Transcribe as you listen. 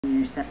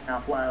New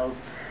South Wales.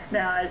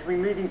 Now, as we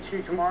move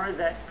into tomorrow,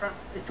 that front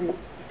system will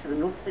to the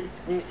northeast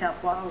of New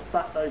South Wales,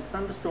 but those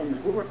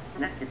thunderstorms will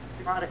remain active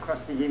right across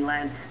the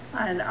inland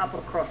and up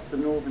across the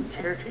Northern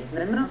Territory. And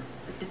then they'll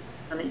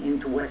start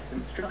into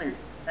Western Australia.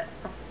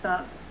 It's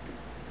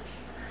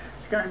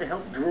going to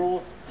help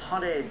draw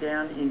hot air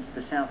down into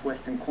the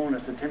southwestern corner,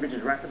 so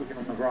temperatures rapidly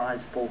on the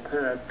rise for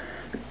Perth.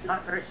 The high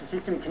pressure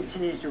system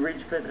continues to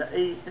reach further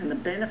east, and the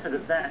benefit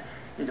of that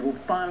is we'll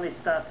finally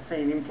start to see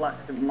an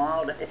influx of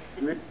milder air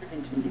move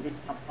into New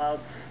South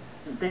Wales,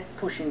 then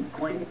pushing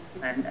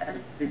Queensland as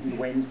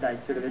Wednesday,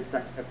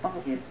 Thursday. So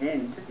finally an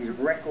end to this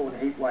record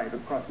heat wave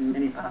across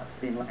many parts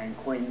of inland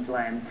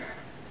Queensland.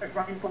 There's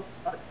rainfall,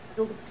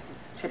 still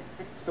check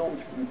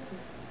storms from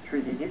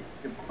through the east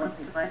of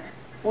Queensland,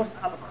 also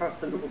up across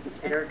the Northern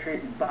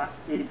Territory, but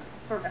it's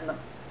around the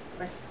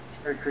Western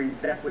Territory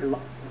that we're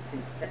likely to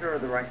see better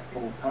of the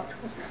rainfall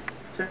totals.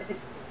 So it's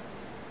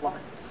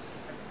light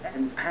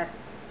and pat